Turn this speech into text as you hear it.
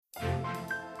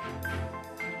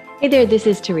Hey there, this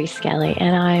is Therese Skelly,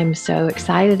 and I am so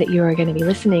excited that you are going to be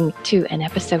listening to an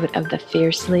episode of the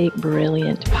Fiercely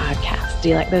Brilliant podcast. Do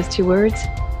you like those two words?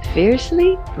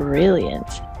 Fiercely Brilliant.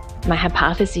 My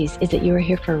hypothesis is that you are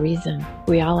here for a reason.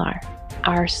 We all are.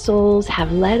 Our souls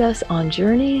have led us on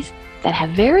journeys that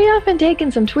have very often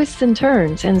taken some twists and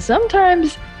turns, and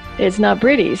sometimes it's not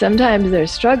pretty. Sometimes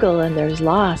there's struggle and there's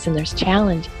loss and there's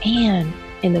challenge, and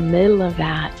in the middle of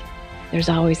that, there's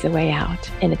always a way out.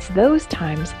 And it's those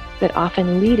times that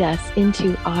often lead us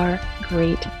into our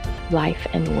great life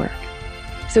and work.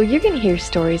 So you're going to hear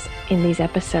stories in these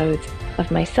episodes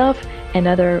of myself and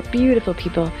other beautiful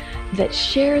people that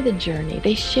share the journey.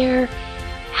 They share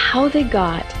how they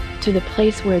got to the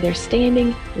place where they're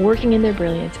standing, working in their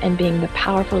brilliance, and being the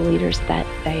powerful leaders that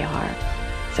they are.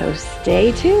 So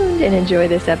stay tuned and enjoy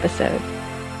this episode.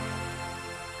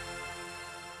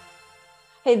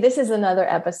 Hey, this is another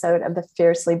episode of the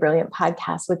Fiercely Brilliant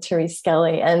podcast with Therese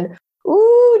Skelly. And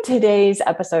today's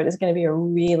episode is going to be a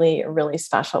really, really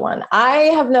special one. I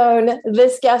have known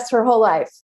this guest her whole life.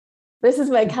 This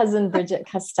is my cousin, Bridget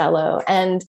Costello.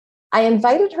 And I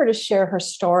invited her to share her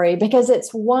story because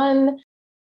it's one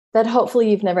that hopefully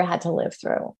you've never had to live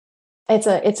through. It's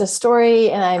a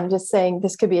story, and I'm just saying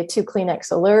this could be a 2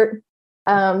 Kleenex alert.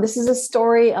 This is a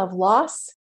story of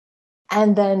loss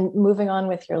and then moving on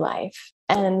with your life.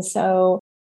 And so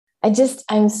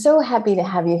I'm so happy to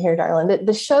have you here, darling.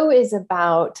 The show is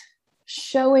about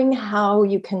showing how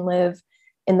you can live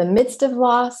in the midst of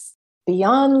loss,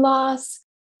 beyond loss,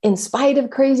 in spite of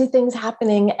crazy things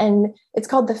happening. And it's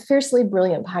called the Fiercely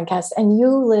Brilliant podcast. And you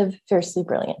live fiercely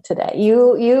brilliant today.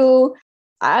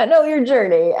 I know your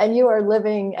journey, and you are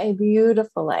living a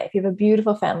beautiful life. You have a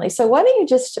beautiful family. So why don't you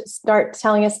just start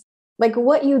telling us like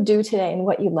what you do today and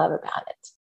what you love about it?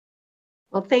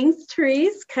 Well, thanks,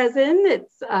 Therese, cousin.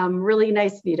 It's really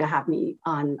nice of you to have me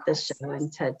on this show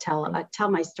and to tell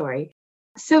my story.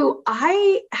 So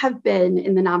I have been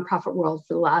in the nonprofit world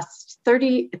for the last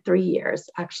 33 years,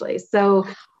 actually. So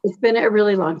it's been a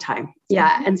really long time.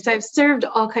 Yeah. And so I've served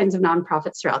all kinds of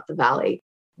nonprofits throughout the Valley.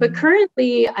 But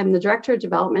currently, I'm the Director of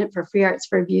Development for Free Arts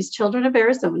for Abused Children of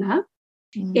Arizona.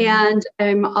 And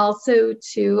I'm also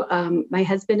my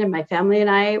husband and my family and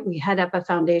I, we head up a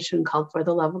foundation called For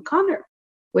the Love of Connor,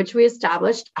 which we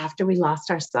established after we lost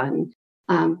our son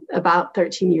about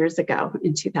 13 years ago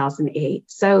in 2008.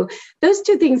 So those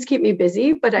 2 things keep me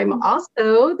busy, but I'm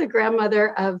also the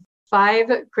grandmother of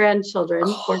 5 grandchildren,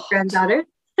 4 granddaughters.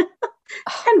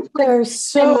 And they're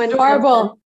so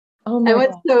adorable. Oh my and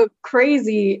what's so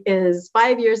crazy is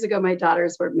 5 years ago, my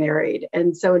daughters were married.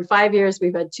 And so in 5 years,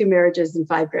 we've had 2 marriages and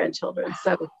 5 grandchildren.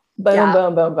 So boom,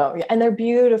 boom, boom, boom. Yeah. And they're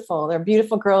beautiful. They're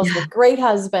beautiful girls with great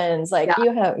husbands. Like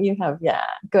you have,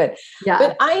 good. Yeah.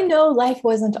 But I know life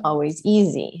wasn't always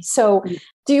easy. So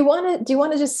do you want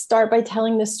to just start by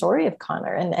telling the story of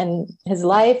Connor and his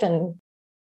life and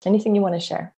anything you want to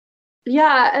share?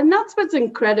 Yeah. And that's what's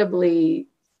incredibly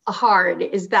hard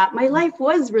is that my life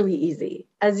was really easy.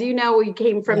 As you know, we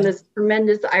came from this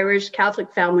tremendous Irish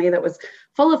Catholic family that was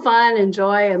full of fun and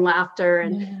joy and laughter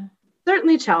and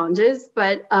certainly challenges,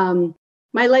 but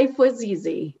my life was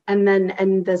easy.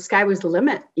 And the sky was the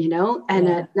limit, and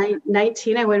at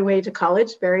 19, I went away to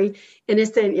college, very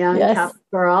innocent young Catholic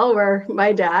girl, where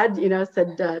my dad,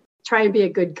 said, try and be a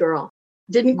good girl.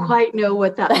 Didn't quite know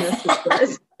what that message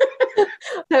was.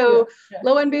 So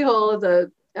lo and behold,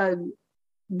 a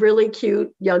really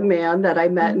cute young man that I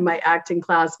met in my acting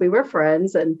class, we were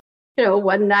friends. And,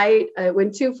 one night I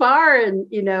went too far and,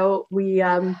 we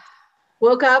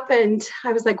woke up and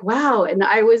I was like, wow. And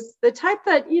I was the type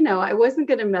that, I wasn't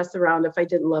going to mess around if I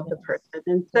didn't love the person.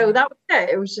 And so that was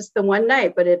it. It was just the one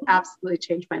night, but it absolutely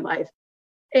changed my life.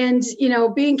 And,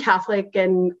 being Catholic,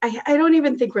 and I don't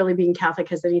even think really being Catholic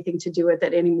has anything to do with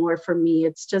it anymore for me.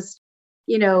 It's just,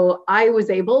 I was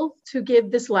able to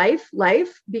give this life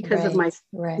because of my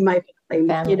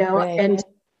family, and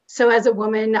so as a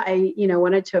woman, I,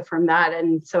 wanted to affirm that.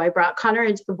 And so I brought Connor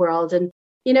into the world. And,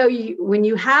 when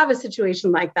you have a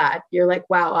situation like that, you're like,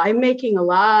 wow, I'm making a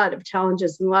lot of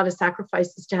challenges and a lot of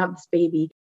sacrifices to have this baby.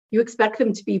 You expect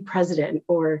them to be president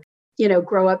or,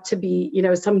 grow up to be,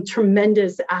 some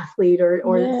tremendous athlete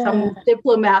or some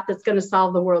diplomat that's going to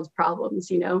solve the world's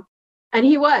problems, And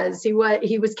he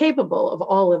was capable of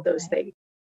all of those things.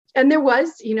 And there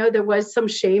was some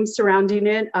shame surrounding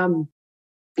it.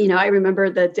 I remember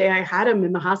the day I had him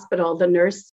in the hospital, the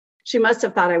nurse, she must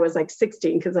have thought I was like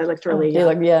 16 because I looked really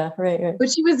young. Right.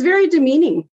 But she was very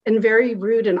demeaning and very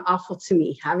rude and awful to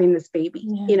me having this baby,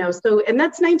 so, and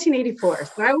that's 1984.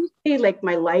 So I would say like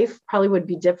my life probably would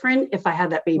be different if I had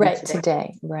that baby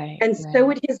today. Right. And so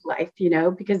would his life,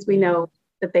 because we know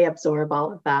that they absorb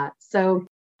all of that. So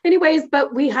anyways, but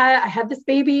I had this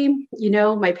baby,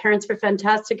 my parents were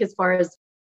fantastic as far as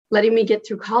letting me get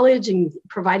through college and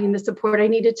providing the support I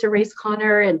needed to raise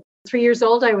Connor. And 3 years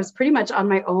old, I was pretty much on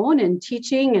my own and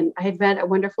teaching. And I had met a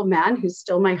wonderful man who's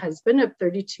still my husband of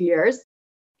 32 years.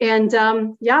 And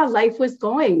life was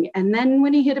going. And then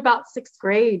when he hit about 6th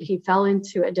grade, he fell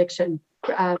into addiction.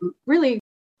 Really,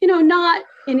 not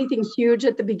anything huge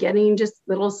at the beginning, just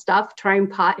little stuff, trying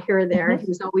pot here or there. Mm-hmm. He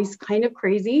was always kind of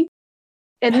crazy.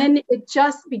 And then it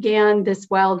just began this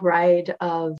wild ride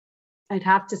of, I'd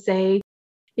have to say,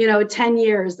 10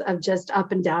 years of just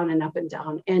up and down and up and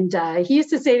down. And he used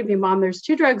to say to me, Mom, there's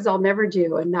 2 drugs I'll never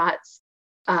do, and that's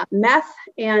meth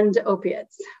and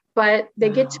opiates. But they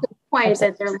get to the point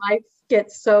that their life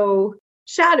gets so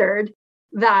shattered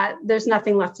that there's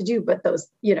nothing left to do but those,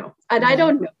 and I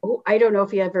don't know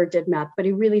if he ever did meth, but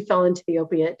he really fell into the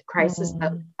opiate crisis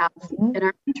that we have in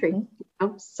our country.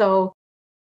 So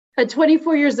at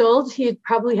 24 years old, he had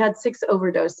probably had 6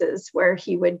 overdoses where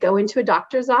he would go into a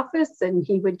doctor's office and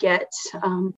he would get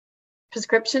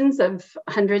prescriptions of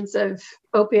hundreds of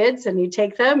opiates, and he'd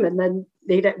take them, and then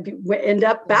they'd end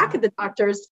up back at the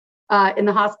doctor's in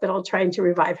the hospital trying to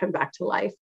revive him back to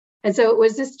life. And so it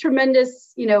was this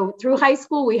tremendous, through high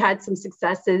school, we had some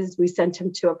successes. We sent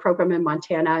him to a program in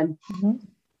Montana,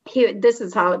 and this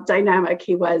is how dynamic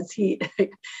he was.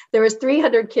 There was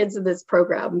 300 kids in this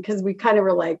program because we kind of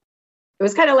were like, it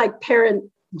was kind of like parent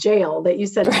jail that you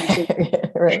sent them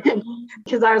to. Right.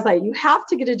 Because I was like, you have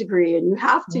to get a degree and you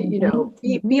have to,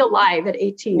 be alive at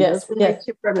 18. Yes. Those were my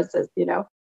 2 premises,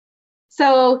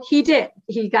 So he did.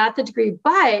 He got the degree,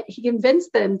 but he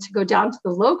convinced them to go down to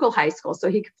the local high school so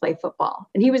he could play football.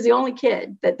 And he was the only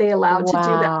kid that they allowed to do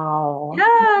that.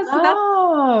 Yeah, so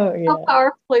that's how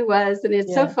powerful he was. And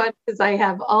it's so fun because I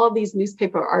have all of these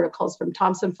newspaper articles from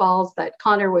Thompson Falls that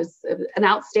Connor was an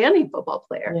outstanding football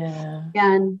player. Yeah.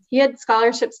 And he had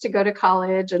scholarships to go to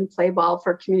college and play ball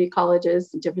for community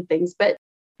colleges and different things. But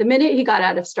the minute he got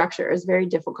out of structure, it was very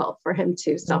difficult for him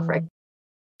to self-regulate.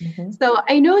 So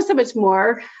I know so much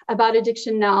more about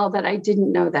addiction now that I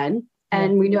didn't know then.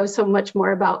 And we know so much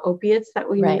more about opiates that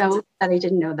we know that I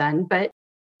didn't know then. But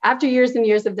after years and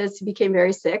years of this, he became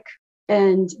very sick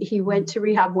and he went to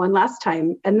rehab one last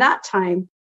time. And that time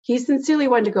he sincerely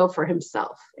wanted to go for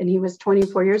himself. And he was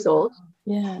 24 years old.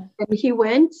 Yeah. And he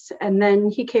went, and then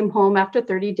he came home after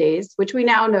 30 days, which we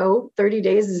now know 30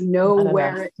 days is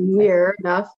nowhere near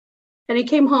enough. And he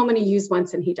came home and he used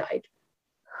once and he died.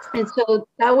 And so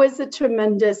that was a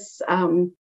tremendous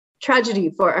tragedy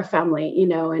for our family,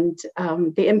 and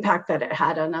the impact that it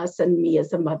had on us and me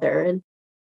as a mother. And,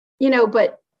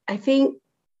 but I think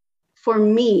for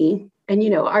me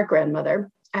and, our grandmother,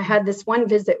 I had this one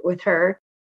visit with her.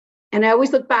 And I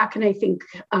always look back and I think,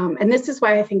 and this is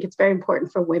why I think it's very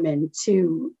important for women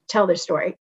to tell their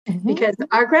story, because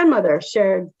our grandmother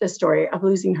shared the story of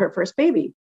losing her first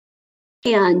baby.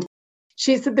 And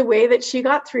she said the way that she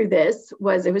got through this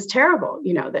was, it was terrible,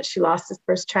 that she lost his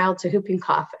first child to whooping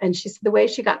cough. And she said the way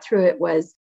she got through it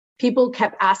was people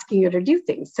kept asking her to do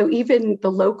things. So even the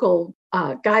local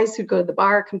guys who'd go to the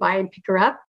bar come by and pick her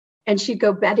up, and she'd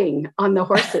go betting on the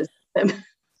horses.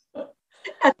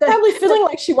 Probably feeling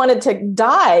like she wanted to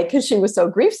die because she was so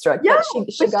grief struck, but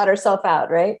she got herself out,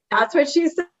 right? That's what she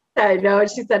said.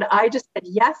 She said, I just said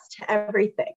yes to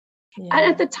everything. Yeah.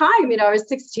 And at the time, I was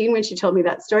 16 when she told me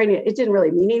that story, and it didn't really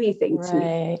mean anything to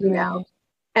me,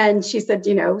 And she said,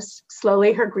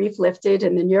 slowly her grief lifted,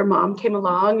 and then your mom came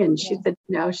along, and she said,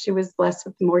 she was blessed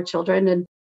with more children. And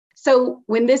so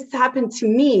when this happened to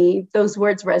me, those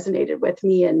words resonated with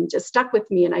me and just stuck with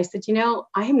me. And I said,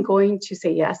 I am going to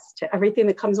say yes to everything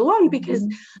that comes along, because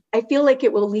I feel like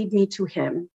it will lead me to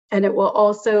him, and it will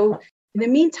also, in the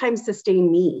meantime,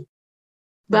 sustain me.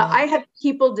 But I had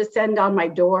people descend on my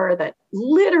door that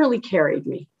literally carried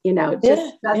me,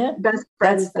 best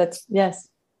friends.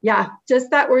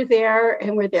 Just that were there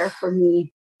and were there for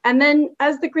me. And then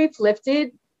as the grief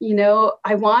lifted,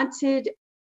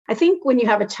 I think when you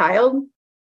have a child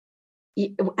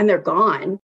and they're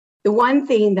gone, the one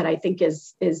thing that I think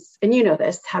is, and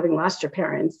this, having lost your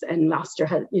parents and lost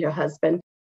your husband,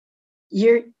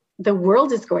 the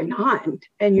world is going on,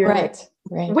 and you're right.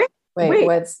 Wait,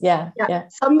 what's,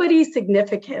 somebody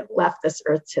significant left this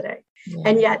earth today. Yeah.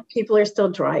 And yet people are still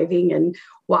driving and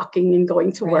walking and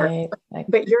going to work.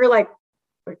 But you're like,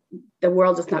 the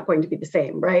world is not going to be the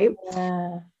same, right?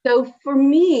 Yeah. So for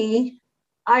me,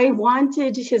 I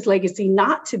wanted his legacy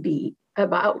not to be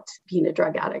about being a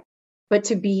drug addict, but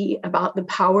to be about the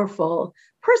powerful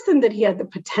person that he had the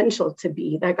potential to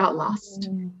be that got lost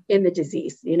in the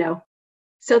disease,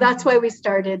 So that's why we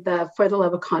started the For the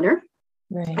Love of Connor.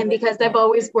 Right. And because I've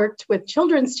always worked with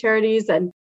children's charities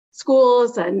and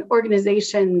schools and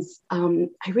organizations,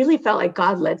 I really felt like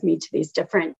God led me to these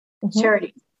different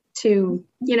charities to,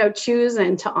 choose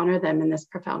and to honor them in this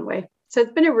profound way. So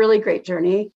it's been a really great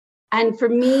journey. And for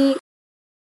me,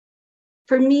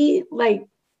 like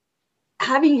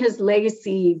having his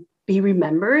legacy be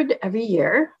remembered every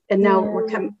year. And now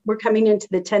we're coming into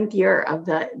the 10th year of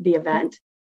the event.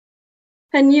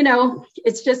 And,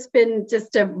 it's just been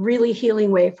a really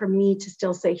healing way for me to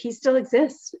still say he still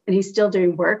exists and he's still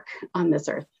doing work on this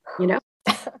earth,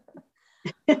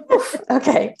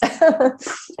 Okay.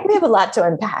 We have a lot to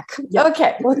unpack. Yep.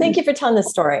 Okay. Well, thank you for telling this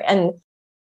story. And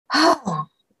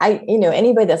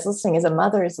anybody that's listening as a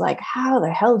mother is like, how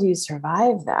the hell do you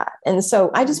survive that? And so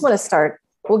I just want to start,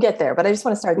 we'll get there, but I just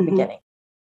want to start at the beginning.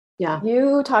 Yeah.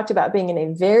 You talked about being in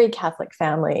a very Catholic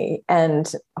family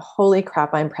and holy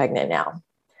crap, I'm pregnant now.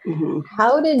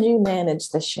 How did you manage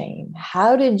the shame?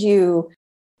 How did you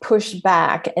push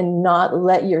back and not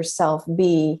let yourself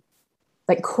be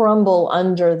like crumble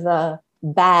under the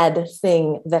bad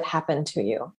thing that happened to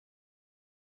you?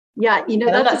 Yeah. And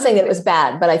I'm not saying that it was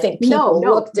bad, but I think people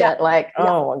looked at like,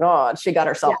 oh my God, she got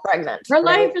herself pregnant. Her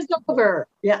life is over.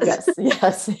 Yes.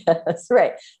 Yes.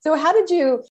 Right. So how did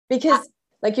you, because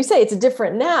like you say, it's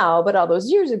different now, but all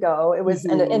those years ago, it was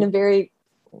in a very,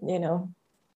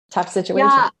 tough situation.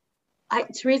 Yeah.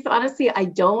 Teresa, honestly, I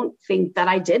don't think that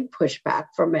I did push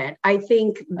back from it. I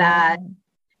think that,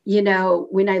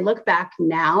 when I look back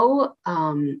now,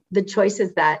 the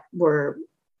choices that were,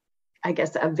 I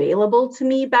guess, available to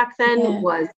me back then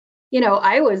was,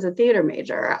 I was a theater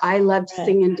major. I loved to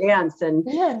sing and dance. And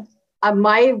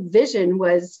my vision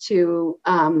was to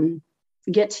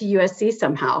get to USC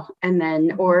somehow and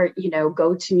then, or,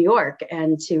 go to New York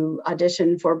and to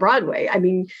audition for Broadway. I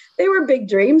mean, they were big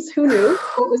dreams. Who knew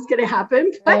what was going to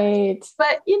happen? But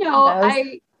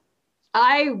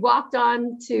I walked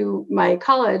on to my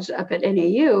college up at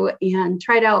NAU and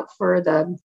tried out for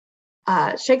the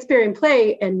Shakespearean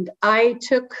play. And I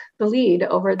took the lead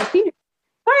over the senior.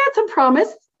 I had some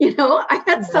promise, I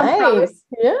had some promise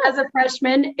as a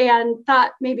freshman and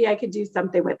thought maybe I could do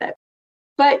something with it.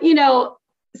 But,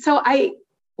 so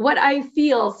what I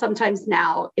feel sometimes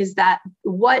now is that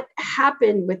what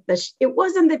happened with it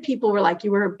wasn't that people were like,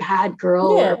 you were a bad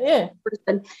girl or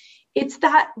person. It's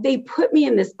that they put me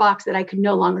in this box that I could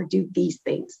no longer do these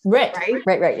things. Right.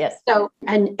 Yes. So,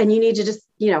 and you need to just,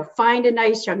 find a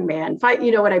nice young man,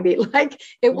 what I mean? Like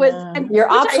it was. And your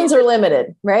options are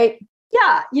limited, right?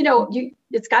 Yeah.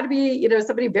 It's got to be,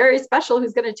 somebody very special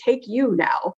who's going to take you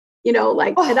now, and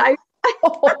I,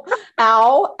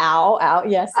 ow.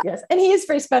 Yes. And he is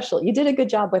very special. You did a good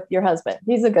job with your husband.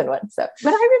 He's a good one. So,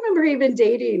 but I remember even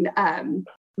dating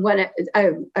when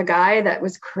a guy that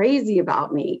was crazy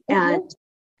about me. And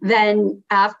then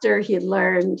after he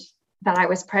learned that I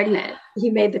was pregnant,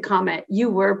 he made the comment, you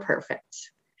were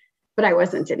perfect, but I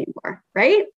wasn't anymore.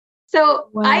 Right. So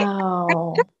I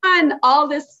took on all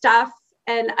this stuff.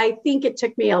 And I think it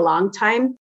took me a long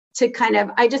time to kind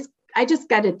of, I just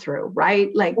got it through,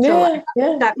 right? Like, I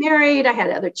got married, I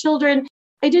had other children.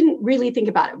 I didn't really think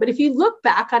about it. But if you look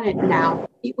back on it now,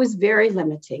 it was very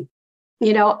limiting.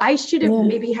 I should have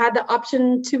maybe had the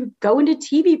option to go into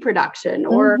TV production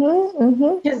or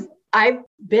because I've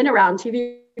been around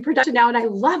TV production now and I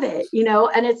love it,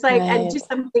 and it's like, and do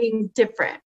something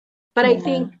different. But I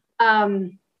think,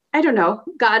 I don't know.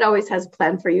 God always has a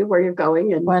plan for you where you're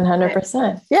going. And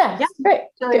 100%. Yeah. Great.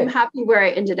 So I'm happy where I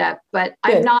ended up, but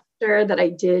I'm not sure that I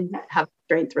did have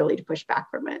strength really to push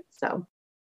back from it. So,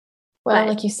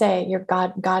 like you say, your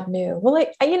God knew. Well, I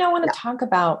want to talk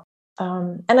about,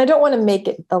 and I don't want to make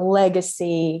it the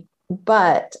legacy,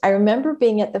 but I remember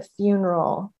being at the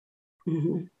funeral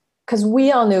because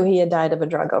we all knew he had died of a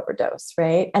drug overdose,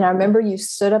 right? And I remember you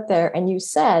stood up there and you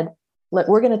said, "Look,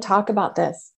 we're going to talk about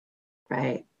this."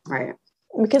 Right.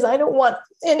 Because I don't want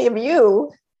any of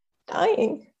you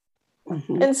dying.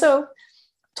 And so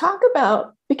talk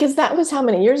about, because that was how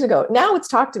many years ago? Now it's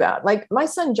talked about. Like my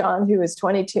son, John, who is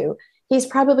 22, he's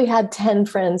probably had 10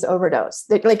 friends overdose.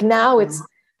 Like now it's,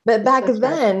 but back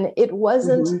then it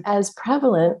wasn't as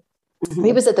prevalent.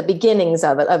 He was at the beginnings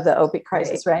of the opiate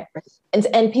crisis, right?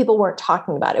 And people weren't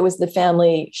talking about it. It was the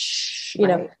family,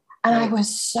 and I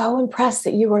was so impressed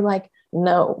that you were like,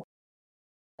 no.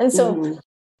 And so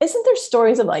isn't there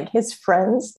stories of like his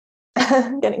friends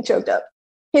getting choked up?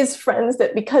 His friends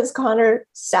that because Connor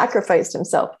sacrificed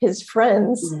himself, his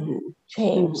friends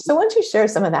changed. So why don't you share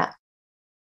some of that?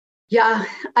 Yeah.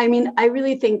 I mean, I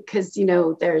really think because, there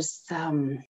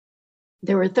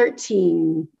were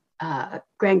 13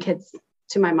 grandkids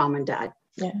to my mom and dad.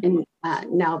 And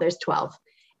now there's 12.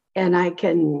 And I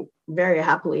can very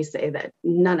happily say that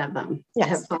none of them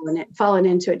have fallen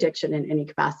into addiction in any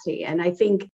capacity. And I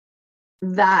think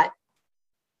that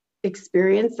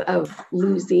experience of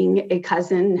losing a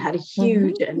cousin had a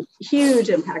huge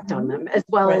impact on them, as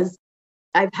well as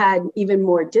I've had even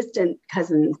more distant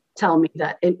cousins tell me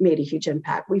that it made a huge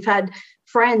impact. We've had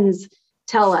friends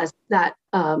tell us that,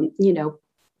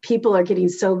 people are getting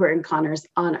sober in Connor's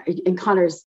honor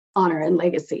and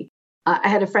legacy. I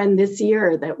had a friend this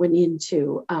year that went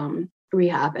into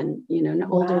rehab, and, an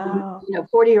older,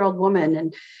 40-year-old woman,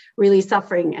 and really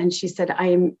suffering. And she said, I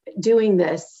am doing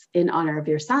this in honor of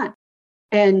your son.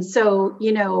 And so,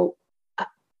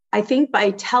 I think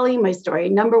by telling my story,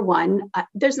 number one,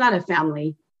 there's not a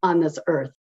family on this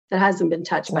earth that hasn't been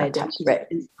touched by addiction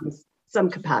in some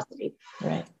capacity.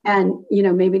 Right. And,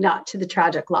 maybe not to the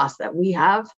tragic loss that we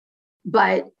have,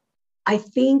 but I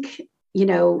think,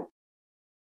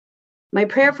 my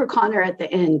prayer for Connor at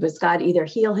the end was, God, either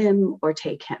heal him or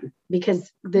take him, because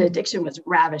the addiction was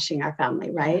ravishing our family,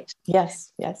 right?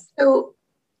 Yes. So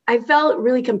I felt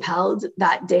really compelled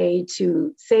that day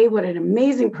to say what an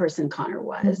amazing person Connor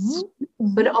was,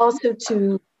 but also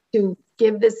to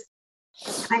give this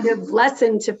kind of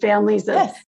lesson to families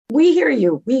of, we hear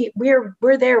you,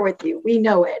 we're there with you, we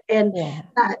know it, and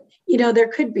that there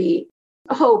could be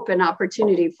hope and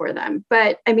opportunity for them.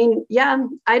 But I mean,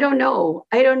 I don't know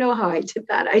how I did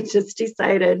that. I just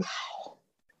decided.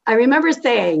 I remember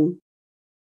saying,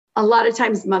 a lot of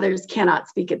times mothers cannot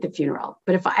speak at the funeral,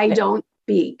 but if I don't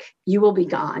speak, you will be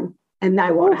gone, and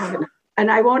I won't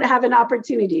have an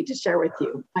opportunity to share with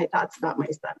you my thoughts about my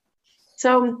son.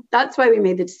 So that's why we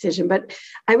made the decision. But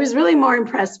I was really more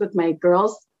impressed with my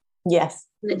girls. Yes.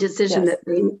 The decision that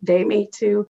they made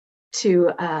to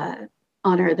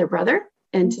honor their brother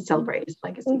and to celebrate his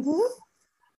legacy.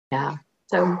 Yeah.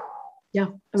 So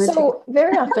So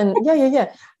very often,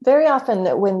 very often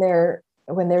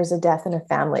when there's a death in a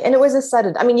family, and it was a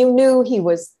sudden, I mean, you knew he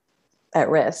was at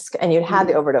risk and you'd had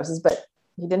the overdoses, but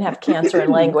you didn't have cancer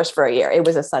and languish for a year. It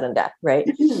was a sudden death, right?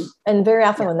 And very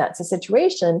often when that's a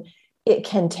situation, it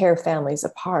can tear families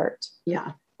apart.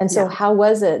 Yeah. And so how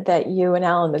was it that you and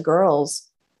Alan, the girls,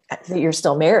 that you're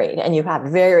still married and you have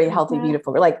very healthy,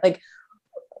 beautiful, like,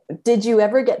 did you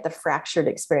ever get the fractured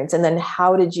experience? And then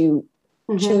how did you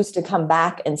choose to come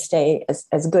back and stay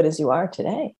as good as you are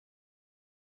today?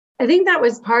 I think that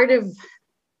was part of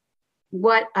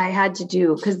what I had to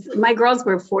do, because my girls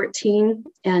were 14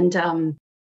 and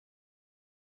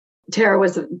Tara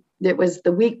it was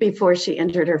the week before she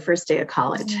entered her first day of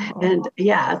college. And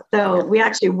so we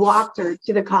actually walked her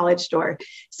to the college door.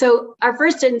 So our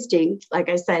first instinct, like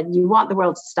I said, you want the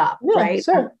world to stop, right?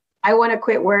 Sure. I want to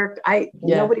quit work.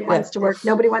 Nobody wants to work.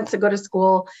 Nobody wants to go to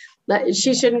school.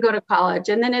 She shouldn't go to college.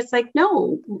 And then it's like,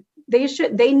 no,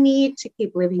 they need to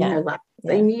keep living their life.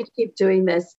 They need to keep doing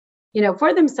this,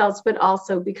 for themselves, but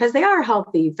also because they are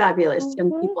healthy, fabulous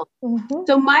young people.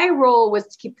 So my role was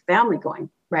to keep the family going.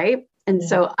 Right. And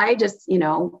so I just,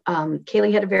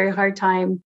 Kaylee had a very hard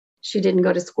time. She didn't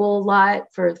go to school a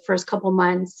lot for the first couple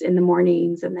months in the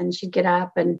mornings, and then she'd get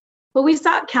up but we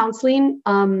sought counseling.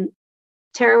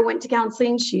 Tara went to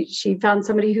counseling. She found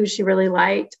somebody who she really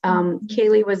liked.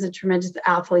 Kaylee was a tremendous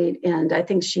athlete, and I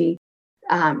think she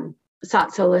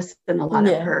sought solace in a lot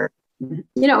of her.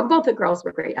 Both the girls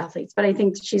were great athletes, but I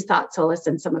think she sought solace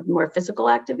in some of the more physical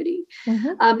activity.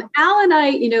 Al and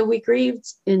I, we grieved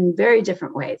in very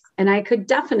different ways, and I could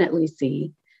definitely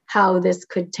see how this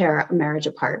could tear a marriage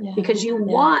apart because you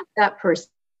want that person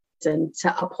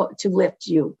to lift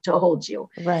you, to hold you.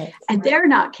 Right. And they're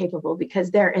not capable because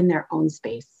they're in their own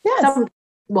space. Yes.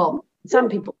 Some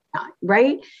people not,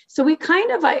 right? So we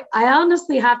I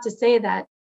honestly have to say that,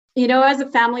 as a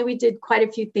family, we did quite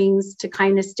a few things to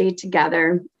kind of stay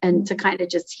together and to kind of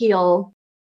just heal,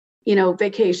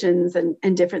 vacations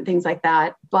and different things like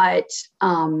that. But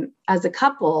as a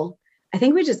couple, I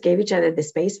think we just gave each other the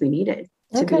space we needed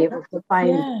to be able to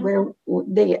find where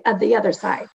the other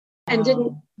side. And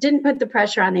didn't put the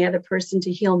pressure on the other person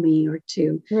to heal me or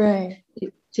to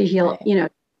heal,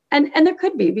 and there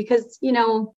could be, because,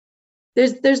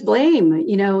 there's blame,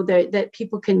 that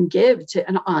people can give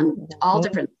on all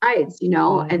different sides,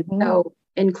 and so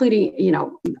including,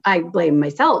 I blame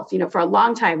myself, for a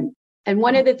long time. And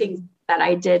one of the things that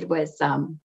I did was,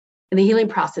 in the healing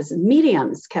process,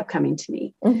 mediums kept coming to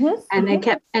me and they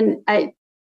kept,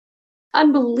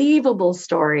 unbelievable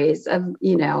stories of,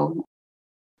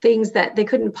 things that they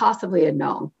couldn't possibly have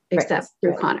known except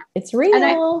through Connor. It's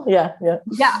real. Yeah.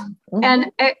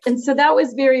 And so that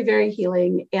was very, very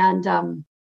healing. And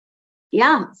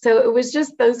so it was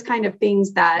just those kind of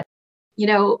things that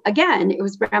again, it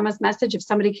was grandma's message. If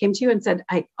somebody came to you and said,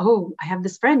 I have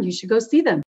this friend, you should go see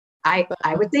them. I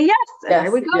would say yes, and I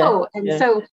would go.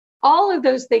 So all of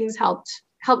those things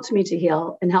helped me to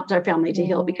heal and helped our family to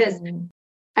heal, because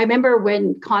I remember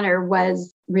when Connor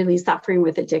was really suffering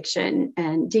with addiction,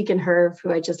 and Deacon Herv,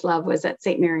 who I just love, was at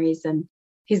St. Mary's, and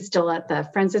he's still at the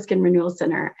Franciscan Renewal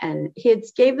Center. And he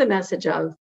gave the message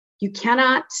of, you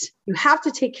have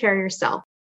to take care of yourself,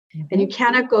 and you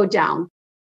cannot go down,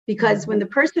 because when the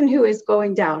person who is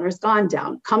going down or has gone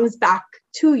down comes back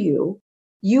to you,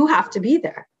 you have to be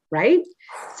there. Right.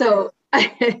 So,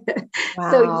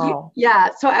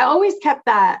 wow. So I always kept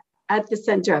that at the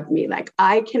center of me. Like,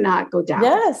 I cannot go down.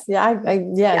 Yes.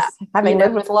 Yeah. Having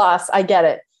lived with loss, I get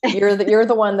it. You're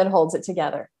the one that holds it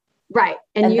together. Right.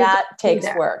 And that takes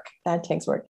work. That takes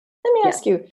work. Let me ask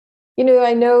you,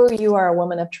 I know you are a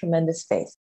woman of tremendous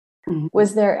faith. Mm-hmm.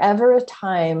 Was there ever a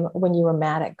time when you were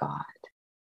mad at God?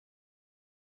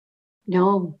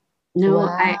 No,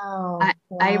 wow.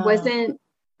 I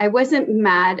wasn't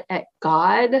mad at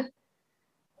God.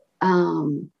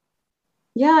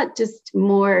 Just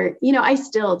more, I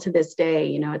still to this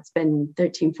day, it's been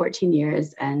 13, 14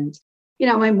 years. And,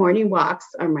 my morning walks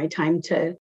are my time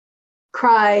to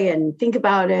cry and think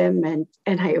about him. And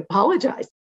I apologize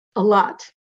a lot.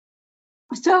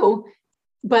 So,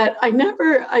 but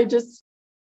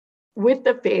with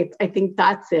the faith, I think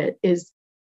that's it, is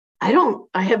I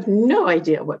have no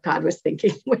idea what God was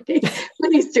thinking when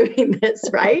he's doing this,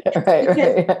 right? Right.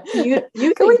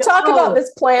 Can we talk about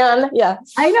this plan? Yeah.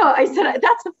 I know. I said,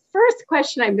 that's the first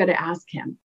question I'm going to ask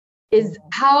him is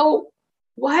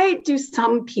why do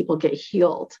some people get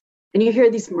healed? And you hear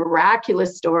these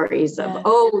miraculous stories of,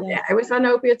 I was on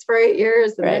opiates for 8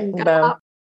 years and then got up.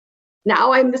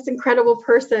 Now I'm this incredible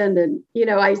person. And,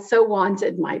 I so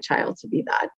wanted my child to be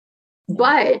that. Yeah.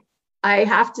 But I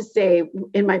have to say,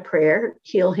 in my prayer,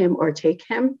 heal him or take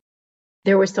him,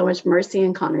 there was so much mercy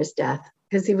in Connor's death,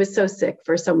 because he was so sick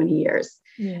for so many years.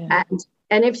 Yeah.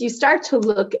 And if you start to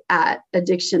look at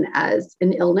addiction as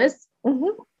an illness,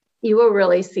 you will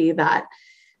really see that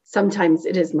sometimes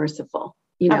it is merciful.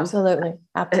 Absolutely.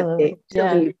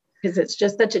 Because it's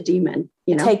just such a demon,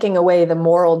 taking away the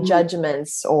moral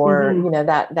judgments or,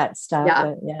 that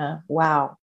stuff. Yeah.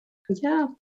 Wow. Yeah.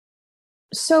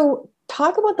 So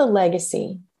talk about the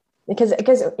legacy, because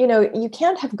you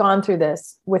can't have gone through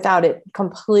this without it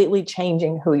completely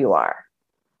changing who you are.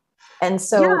 And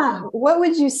so what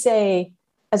would you say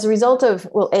as a result of,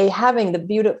 having the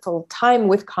beautiful time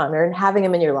with Connor and having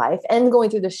him in your life and going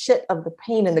through the shit of the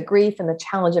pain and the grief and the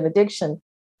challenge of addiction,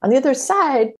 on the other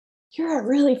side, you're a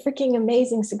really freaking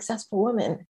amazing, successful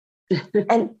woman.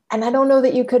 and I don't know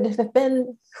that you could have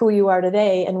been who you are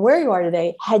today and where you are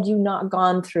today had you not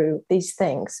gone through these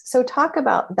things. So talk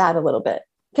about that a little bit.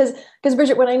 Because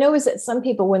Bridget, what I know is that some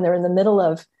people, when they're in the middle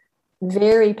of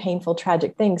very painful,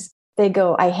 tragic things, they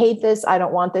go, I hate this. I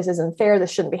don't want this. Isn't fair.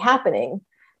 This shouldn't be happening.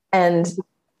 And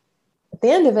at the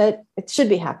end of it, it should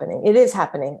be happening. It is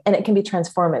happening, and it can be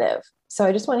transformative. So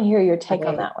I just want to hear your take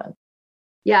on that one.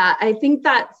 Yeah, I think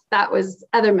that was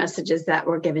other messages that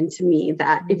were given to me,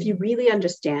 that if you really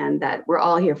understand that we're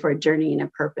all here for a journey and a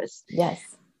purpose. Yes.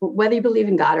 Whether you believe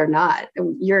in God or not,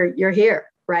 you're here,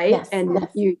 right? Yes. And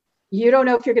you don't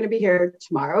know if you're going to be here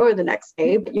tomorrow or the next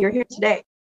day, but you're here today.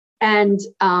 And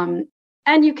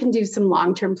you can do some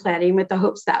long-term planning with the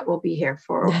hopes that we'll be here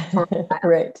for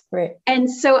right. And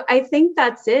so I think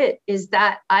that's it, is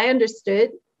that I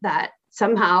understood that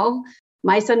somehow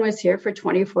my son was here for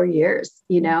 24 years,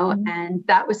 and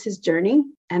that was his journey.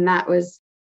 And that was,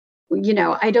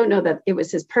 I don't know that it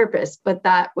was his purpose, but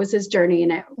that was his journey.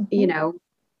 And,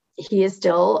 he is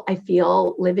still, I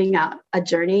feel, living out a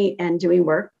journey and doing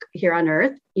work here on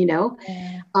earth,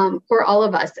 for all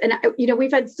of us. And,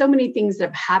 we've had so many things that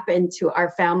have happened to our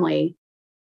family.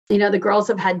 The girls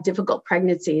have had difficult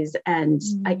pregnancies, and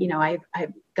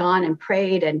I've gone and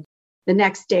prayed, and the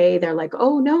next day they're like,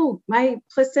 oh no, my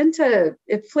placenta,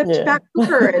 it flipped back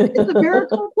over. It's a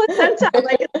miracle placenta.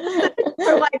 Like,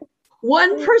 for like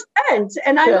 1%.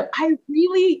 And I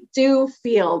really do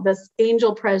feel this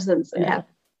angel presence in heaven.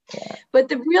 Yeah. But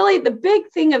the big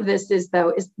thing of this is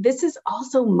this is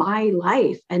also my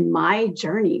life and my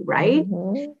journey, right?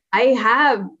 Mm-hmm. I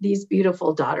have these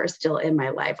beautiful daughters still in my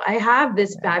life. I have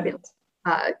this fabulous,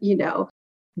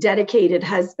 dedicated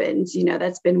husband,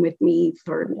 that's been with me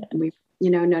for, we've,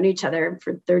 known each other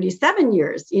for 37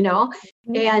 years,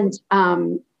 mm-hmm. and,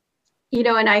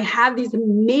 and I have these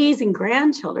amazing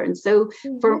grandchildren. So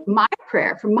for my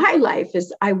prayer, for my life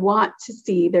is I want to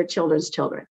see their children's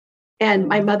children. And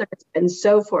my mother has been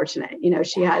so fortunate. You know,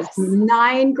 she has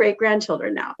 9 great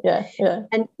grandchildren now. Yeah. Yeah.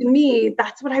 And to me,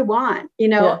 that's what I want, you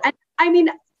know. And I mean,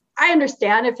 I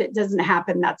understand if it doesn't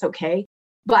happen, that's okay.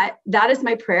 But that is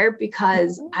my prayer,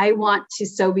 because I want to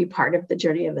so be part of the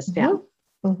journey of this family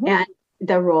and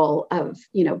the role of,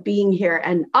 you know, being here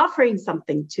and offering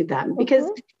something to them, because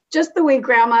just the way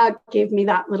grandma gave me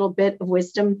that little bit of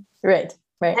wisdom. Right.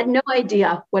 Right. I had no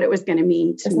idea what it was going to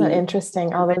mean to me. Isn't that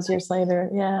interesting? All those years later.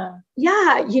 Yeah.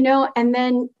 Yeah. You know, and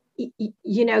then,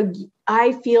 you know,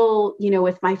 I feel, you know,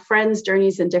 with my friends'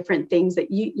 journeys and different things that,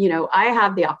 you know, I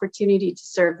have the opportunity to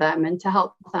serve them and to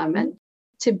help them and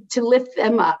to lift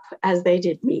them up as they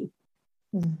did me.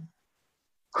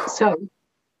 So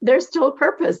there's still a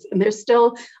purpose and there's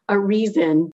still a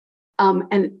reason.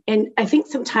 And I think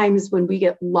sometimes when we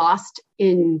get lost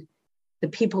in the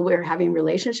people we're having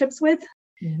relationships with,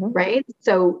 right?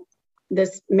 So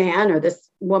this man or this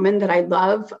woman that I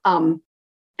love, and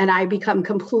I become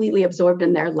completely absorbed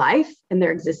in their life and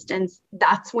their existence,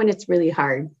 that's when it's really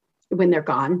hard, when they're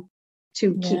gone,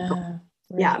 to keep going.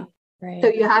 Right, right. So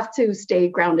you have to stay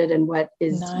grounded in what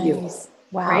is you,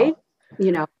 right?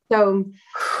 You know, so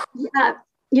yeah,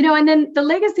 you know, and then the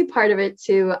legacy part of it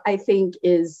too, I think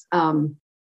is, you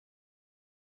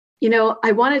know,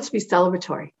 I want it to be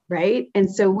celebratory, right? And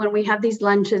so when we have these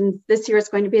luncheons, this year it's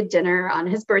going to be a dinner on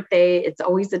his birthday. It's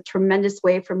always a tremendous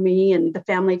way for me and the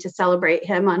family to celebrate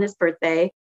him on his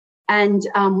birthday. And,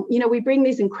 you know, we bring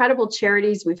these incredible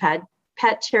charities. We've had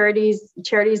pet charities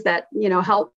that, you know,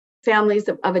 help families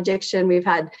of addiction. We've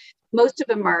had, most of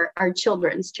them are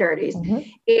children's charities.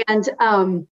 And,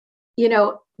 you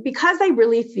know, because I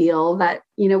really feel that,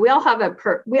 you know, we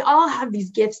all have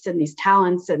these gifts and these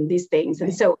talents and these things.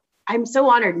 And so I'm so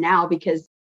honored now, because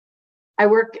I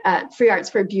work at Free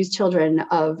Arts for Abused Children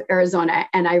of Arizona,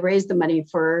 and I raise the money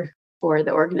for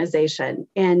the organization.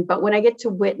 But when I get to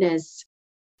witness,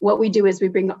 what we do is we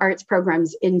bring arts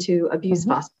programs into abused,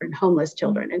 foster, and homeless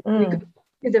children. And we go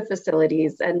to the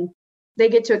facilities, and they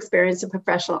get to experience a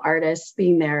professional artist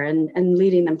being there and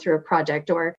leading them through a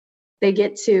project, or they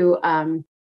get to,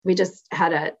 we just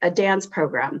had a dance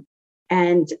program,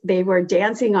 and they were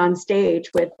dancing on stage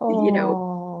with, you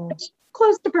know,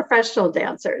 close to professional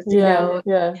dancers, you know,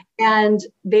 and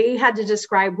they had to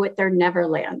describe what their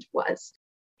Neverland was.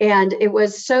 And it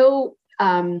was so,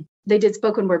 they did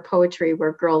spoken word poetry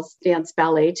where girls dance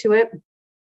ballet to it.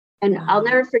 And I'll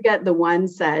never forget, the one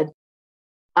said,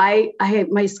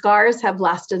 my scars have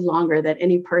lasted longer than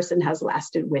any person has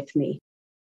lasted with me.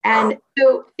 And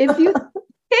so if you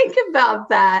think about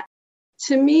that,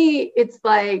 to me, it's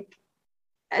like,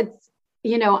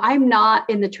 you know, I'm not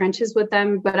in the trenches with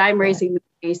them, but I'm raising them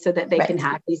so that they can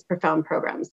have these profound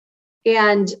programs.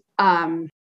 And,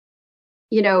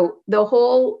 you know,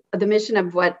 the mission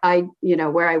of what you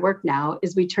know, where I work now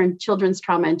is we turn children's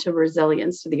trauma into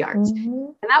resilience to the arts.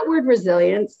 And that word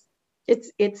resilience,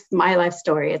 it's my life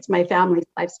story. It's my family's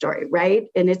life story. Right.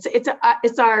 And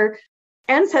it's our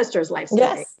ancestors' life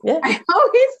story. Yes. I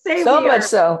always say so much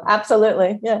so.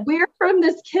 Absolutely. Yeah. We're from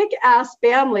this kick-ass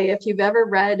family. If you've ever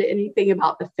read anything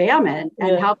about the famine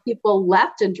and how people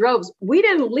left in droves, we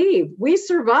didn't leave. We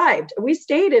survived. We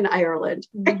stayed in Ireland.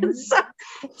 And so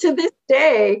to this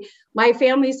day, my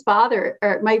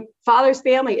father's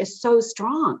family is so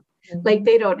strong. Like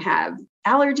they don't have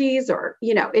allergies or,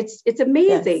 you know, it's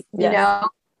amazing, you know.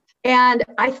 And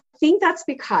I think that's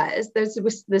because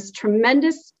was this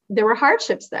tremendous, there were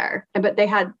hardships there, but they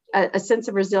had a sense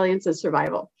of resilience and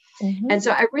survival. And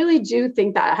so I really do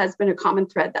think that has been a common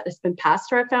thread that has been passed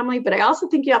to our family. But I also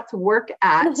think you have to work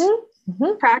at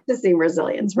practicing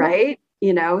resilience, right?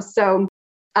 You know, so,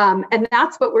 and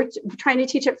that's what we're trying to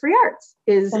teach at Free Arts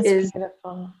is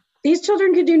beautiful. These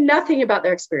children could do nothing about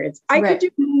their experience. I could do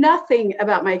nothing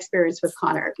about my experience with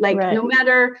Connor. Like no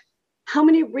matter how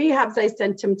many rehabs I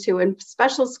sent him to and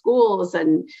special schools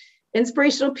and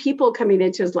inspirational people coming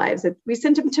into his lives. We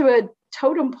sent him to a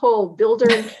totem pole builder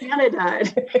in Canada.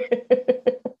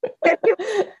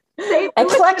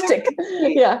 Eclectic.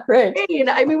 Yeah, right.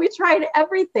 I mean, we tried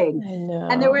everything. I know.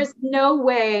 And there was no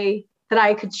way that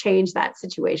I could change that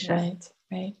situation.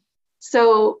 Right.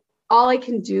 So all I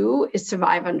can do is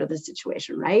survive under the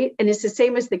situation, right? And it's the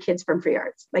same as the kids from Free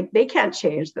Arts. Like they can't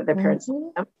change that their parents,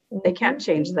 they can't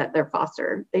change that they're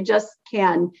foster. They just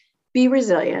can be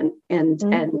resilient and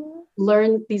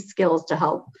learn these skills to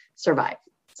help survive.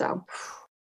 So.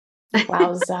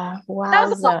 Wowza.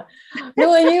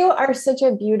 No, and you are such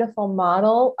a beautiful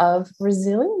model of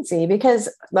resiliency, because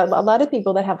a lot of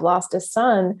people that have lost a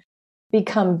son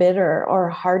become bitter or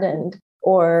hardened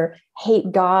or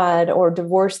hate God or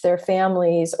divorce their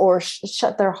families or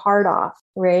shut their heart off,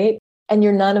 right? and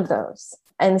you're none of those.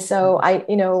 And so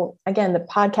again, the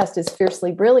podcast is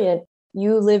Fiercely Brilliant.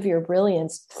 You live your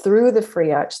brilliance through the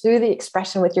free arts, through the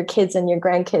expression with your kids and your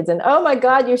grandkids. And oh my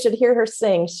God, you should hear her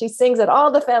sing. She sings at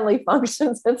all the family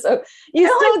functions. And so you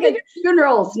still get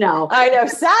funerals now. I know,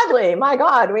 sadly, my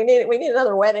God, we need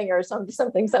another wedding or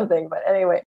something. But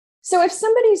anyway, so if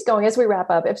somebody's going, as we wrap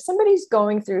up, if somebody's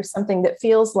going through something that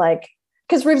feels like,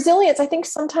 because resilience, I think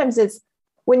sometimes it's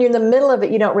when you're in the middle of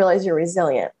it, you don't realize you're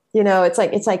resilient.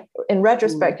 It's like in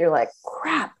retrospect, you're like,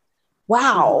 crap.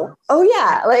 Wow. Oh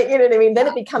yeah. Like, you know what I mean? Then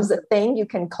it becomes a thing you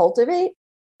can cultivate.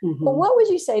 Mm-hmm. But what would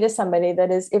you say to somebody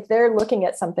that is, if they're looking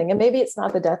at something, and maybe it's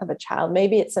not the death of a child,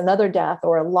 maybe it's another death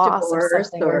or a loss of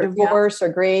something or divorce or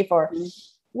grief, or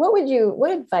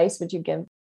what advice would you give?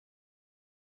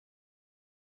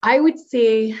 I would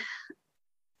say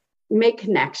make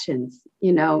connections,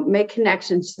 make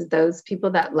connections to those people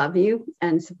that love you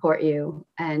and support you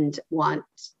and want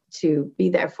to be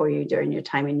there for you during your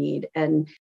time of need. And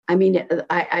I mean,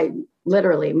 I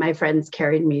literally, my friends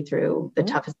carried me through the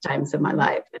toughest times of my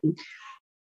life. And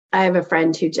I have a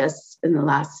friend who just in the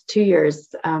last 2 years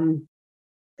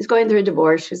is going through a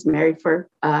divorce. She was married for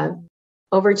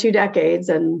over 2 decades,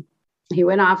 and he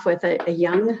went off with a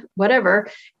young whatever.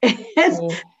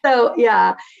 So,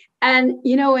 yeah. And,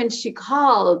 when she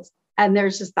called, and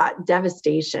there's just that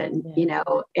devastation,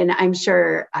 and I'm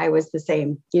sure I was the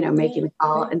same, making the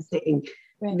call and saying,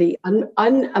 the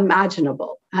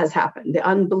unimaginable has happened. The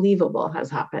unbelievable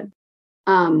has happened.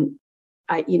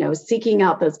 Seeking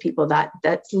out those people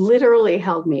that's literally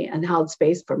held me and held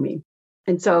space for me.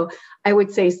 And so I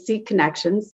would say, seek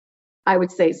connections. I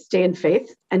would say, stay in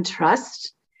faith and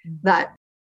trust that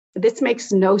this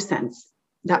makes no sense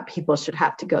that people should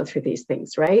have to go through these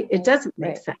things, right? It doesn't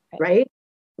make sense, right?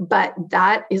 But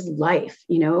that is life.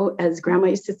 As grandma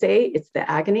used to say, it's the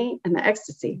agony and the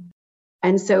ecstasy.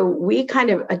 And so we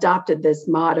kind of adopted this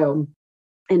motto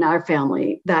in our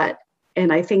family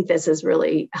and I think this has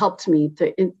really helped me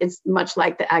it's much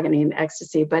like the agony and the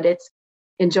ecstasy, but it's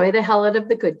enjoy the hell out of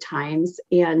the good times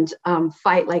and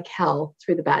fight like hell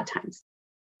through the bad times.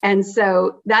 And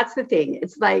so that's the thing.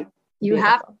 It's like, you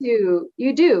have to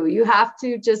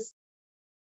just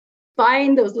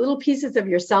find those little pieces of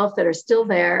yourself that are still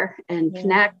there and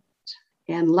connect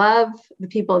and love the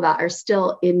people that are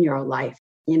still in your life,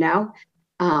 but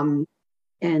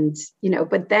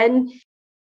then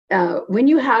when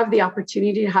you have the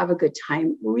opportunity to have a good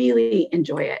time, really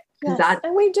enjoy it. Yes,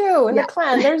 and we do in the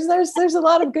clan. There's a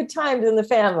lot of good times in the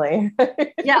family.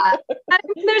 Yeah,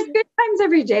 there's good times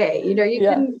every day. You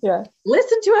can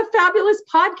listen to a fabulous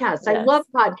podcast. Yes. I love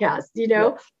podcasts.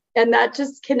 And that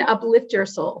just can uplift your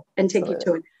soul and take you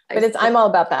to it. But I'm all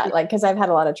about that. Like, because I've had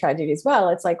a lot of tragedy as well.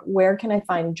 It's like, where can I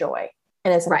find joy?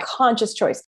 And it's a conscious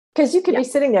choice. Because you could be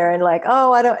sitting there and like,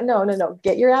 oh, I don't, no,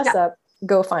 get your ass up,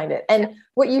 go find it. And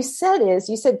what you said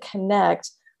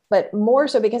connect, but more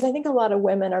so because I think a lot of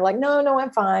women are like, no,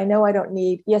 I'm fine. No, I don't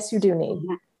need. Yes, you do need.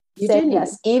 Mm-hmm. You say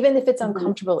yes, even if it's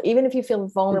uncomfortable, even if you feel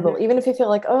vulnerable, even if you feel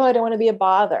like, oh, I don't want to be a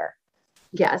bother.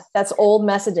 Yes. That's old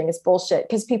messaging. It's bullshit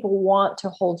because people want to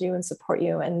hold you and support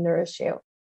you and nourish you.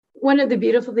 One of the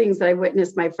beautiful things that I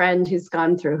witnessed, my friend who's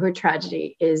gone through her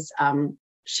tragedy is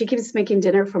she keeps making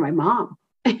dinner for my mom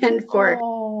and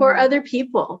for other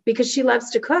people because she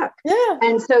loves to cook. Yeah.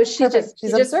 And so she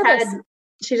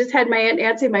just had my Aunt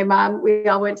Nancy, my mom, we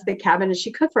all went to the cabin and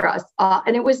she cooked for us.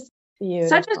 And it was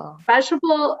such a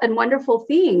special and wonderful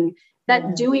thing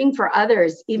that doing for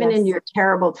others, even in your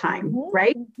terrible time,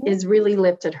 right, is really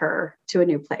lifted her to a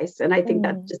new place. And I think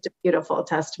that's just a beautiful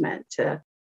testament to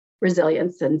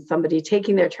resilience and somebody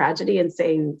taking their tragedy and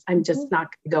saying, I'm just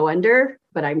not going to go under,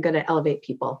 but I'm going to elevate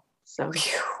people. So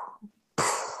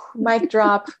mic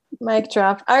drop.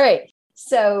 All right.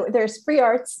 So there's Free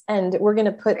Arts and we're going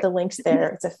to put the links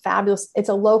there. It's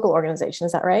a local organization.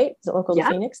 Is that right? Is it local to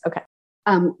Phoenix? Okay.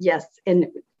 Yes. And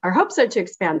our hopes are to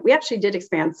expand. We actually did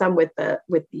expand some with the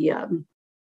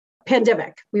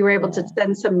pandemic. We were able to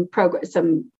send some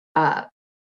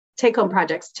take-home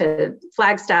projects to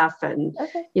Flagstaff and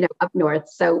up north.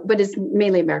 So, but it's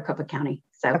mainly Maricopa County.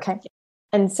 So okay.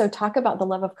 And so talk about the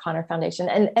Love of Connor Foundation.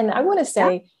 And I want to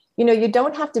say, you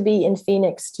don't have to be in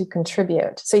Phoenix to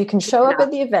contribute. So you can show up at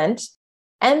the event,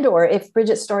 and or if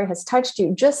Bridget's story has touched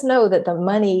you, just know that the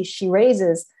money she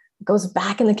raises goes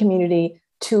back in the community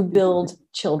to build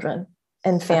children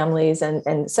and families.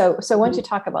 And so why don't you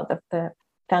talk about the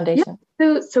foundation?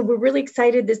 Yeah. So we're really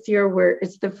excited this year.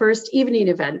 It's the first evening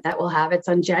event that we'll have. It's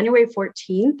on January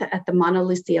 14th at the Mauna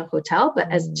Lucia Hotel.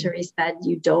 But as Therese said,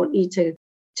 you don't need to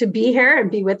be here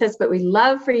and be with us, but we'd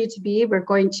love for you to be. We're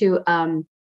going to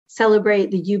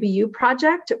celebrate the UBU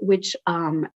project, which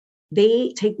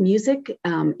they take music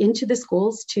into the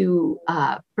schools to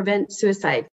prevent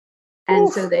suicide. And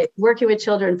so they're working with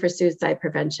children for suicide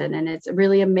prevention. And it's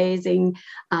really amazing.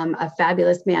 A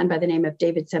fabulous man by the name of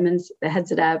David Simmons that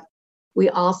heads it up. We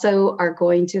also are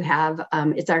going to have,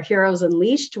 it's our Heroes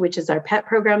Unleashed, which is our pet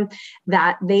program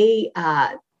that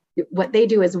what they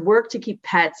do is work to keep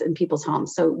pets in people's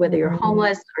homes. So whether you're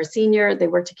homeless or senior, they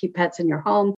work to keep pets in your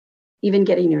home, even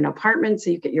getting you an apartment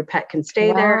so your pet can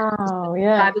stay there. Wow,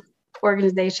 yeah. Fabulous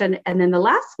organization. And then the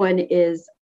last one is,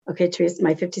 okay, Teresa,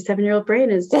 my 57-year-old brain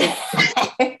is.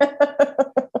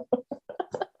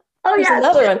 Oh, yeah.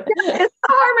 Another one. It's the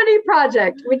Harmony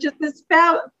Project, which is this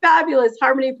fabulous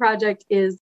Harmony Project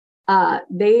is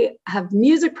they have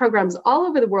music programs all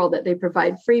over the world that they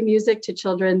provide free music to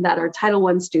children that are Title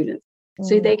I students.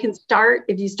 So they can start,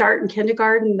 if you start in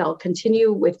kindergarten, they'll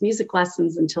continue with music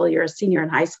lessons until you're a senior in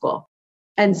high school.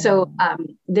 And so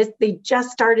they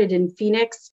just started in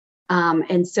Phoenix.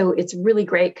 And so it's really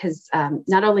great because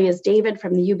not only is David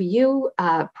from the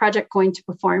UBU project going to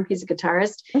perform, he's a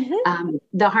guitarist.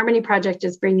 The Harmony Project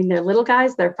is bringing their little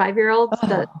guys, their 5-year-olds,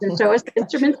 to show us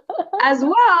instruments, as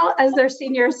well as their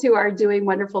seniors who are doing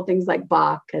wonderful things like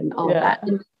Bach and all of that.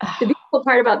 And the beautiful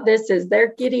part about this is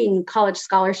they're getting college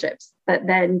scholarships that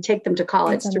then take them to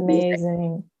college. That's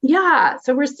amazing. Yeah,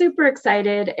 so we're super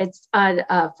excited. It's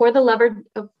for the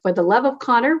love of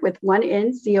Connor with one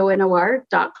N,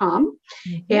 CONOR.com.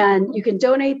 And you can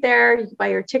donate there. You can buy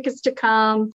your tickets to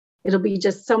come. It'll be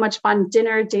just so much fun,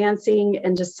 dinner, dancing,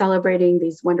 and just celebrating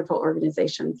these wonderful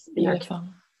organizations. Beautiful,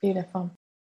 beautiful.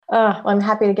 I'm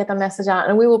happy to get the message out,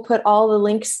 and we will put all the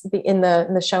links in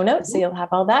the show notes, so you'll have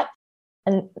all that.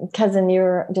 And cousin,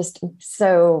 you're just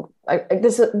so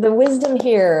the wisdom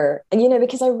here,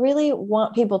 because I really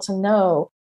want people to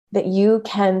know that you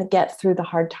can get through the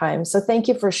hard times. So thank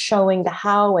you for showing the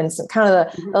how and some kind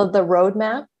of the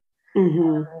roadmap,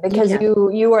 because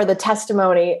you are the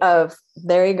testimony of,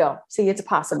 there you go. See, it's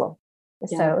possible.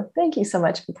 Yeah. So thank you so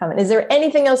much for coming. Is there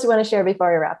anything else you want to share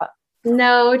before we wrap up?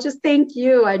 No, just thank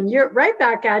you. And you're right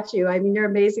back at you. I mean, you're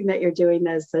amazing that you're doing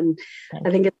this. And I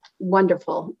think it's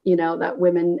wonderful, that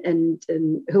women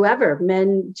and whoever,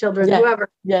 men, children, whoever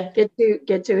get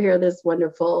to hear this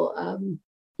wonderful,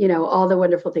 all the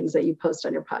wonderful things that you post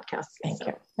on your podcast. Thank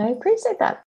you. I appreciate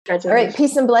that. All right.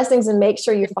 Peace and blessings, and make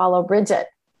sure you follow Bridget.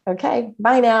 Okay.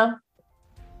 Bye now.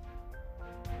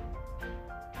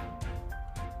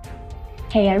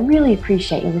 Hey, I really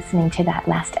appreciate you listening to that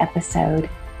last episode.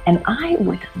 And I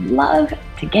would love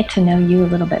to get to know you a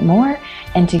little bit more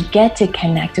and to get to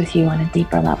connect with you on a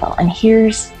deeper level. And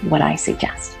here's what I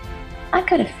suggest. I've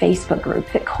got a Facebook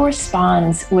group that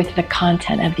corresponds with the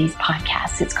content of these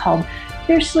podcasts. It's called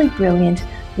Fiercely Brilliant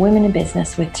Women in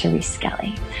Business with Therese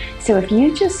Skelly. So if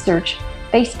you just search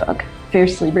Facebook,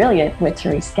 Fiercely Brilliant with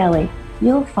Therese Skelly,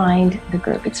 you'll find the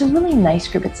group. It's a really nice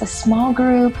group. It's a small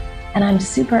group, and I'm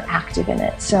super active in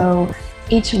it. So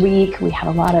each week we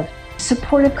have a lot of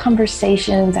supportive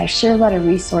conversations. I share a lot of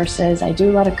resources. I do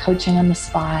a lot of coaching on the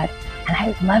spot, and I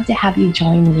would love to have you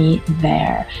join me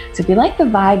there. So if you like the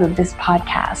vibe of this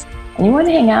podcast and you want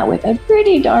to hang out with a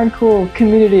pretty darn cool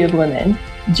community of women,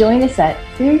 join us at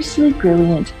Fiercely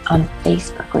Brilliant on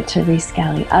Facebook with Therese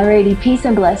Skelly. Alrighty, peace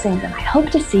and blessings, and I hope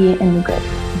to see you in the group.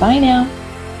 Bye now.